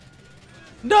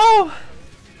 No.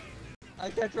 I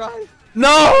can't drive.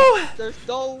 No. There's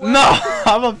no way. No.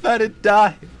 I'm about to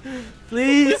die.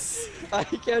 Please. I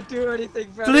can't do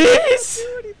anything, Fred. Please. I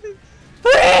can't do anything.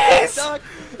 Please. Stuck.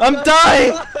 I'm Just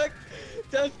dying. stuck.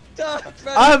 Just stuck,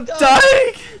 Fred. I'm Stuck.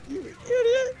 dying. You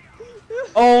idiot.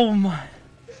 Oh my.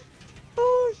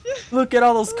 Oh shit. Look at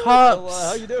all those So, cops.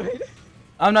 how you doing?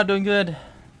 I'm not doing good.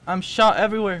 I'm shot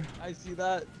everywhere. I see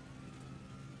that.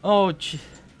 Oh, gee.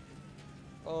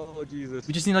 Oh Jesus.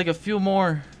 We just need like a few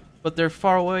more, but they're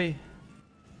far away.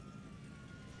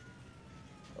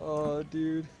 Oh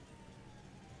dude.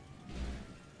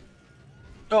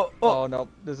 Oh, Oh no,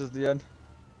 this is the end.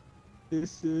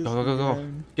 This is Go, go, go, the go.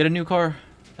 end. Get a new car,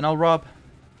 and I'll rob.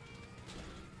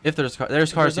 If there's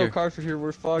there's cars There's here. no cars here.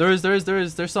 We're fucked.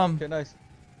 There's some. Okay, nice.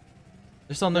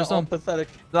 There's some. They're There's all some. pathetic.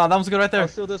 No, that one's good right there. I'll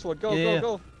steal this one. Go, Yeah.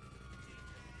 go, go.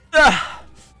 Ah!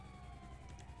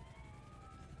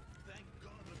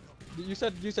 You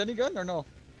said use any gun or no?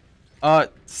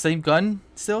 Same gun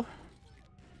still?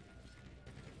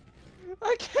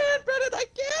 I can't, Brennan. I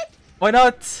can't Why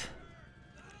not?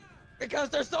 because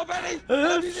there's so many.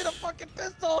 I'm using a fucking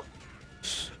pistol.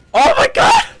 Oh my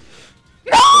god!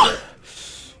 No!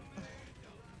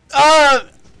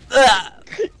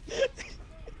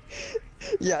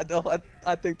 Yeah, no,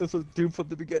 I think this was doomed from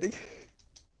the beginning.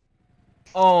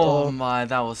 Oh my,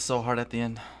 that was so hard at the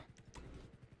end.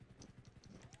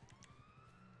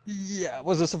 Yeah,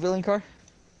 was it a civilian car?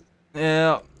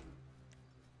 Yeah.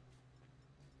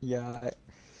 Yeah,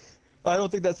 I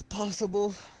don't think that's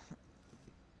possible.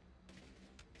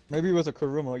 Maybe it was a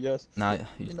Kuruma, yes. Nah,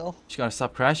 You you know. just gotta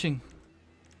stop crashing.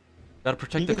 Gotta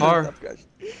protect the You car. gotta stop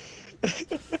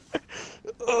crashing.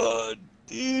 Oh,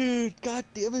 dude. God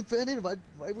damn it, Brennan. Why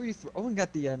were you throwing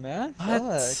at the end, man?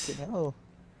 What? Fuck, no.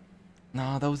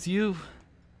 Nah, that was you.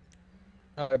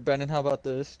 Alright, Brennan, how about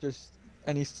this? Just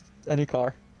any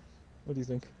car. What do you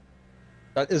think?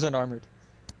 That isn't armored.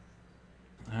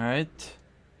 Alright.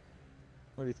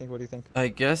 What do you think? What do you think? I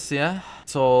guess, yeah.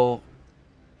 So,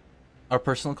 our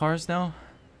personal cars now?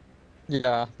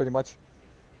 Yeah, pretty much.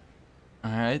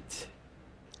 Alright.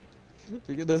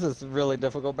 This is really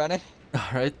difficult, Brennan.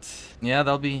 Alright. Yeah,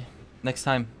 that'll be next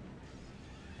time.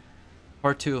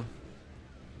 Part 2.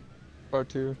 Part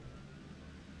 2.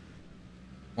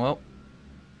 Well,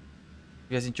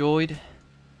 you guys enjoyed?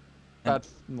 That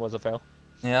was a fail.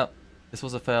 Yeah, this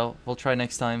was a fail. We'll try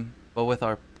next time, but with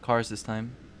our cars this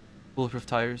time. Bulletproof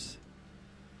tires.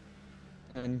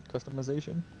 And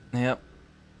customization. Yep.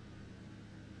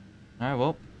 Alright,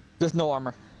 well. There's no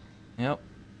armor. Yep.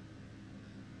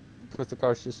 Because the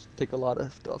cars just take a lot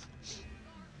of stuff.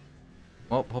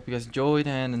 Well, hope you guys enjoyed,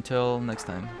 and until next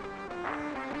time.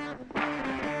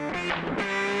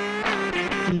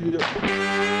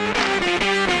 Yeah.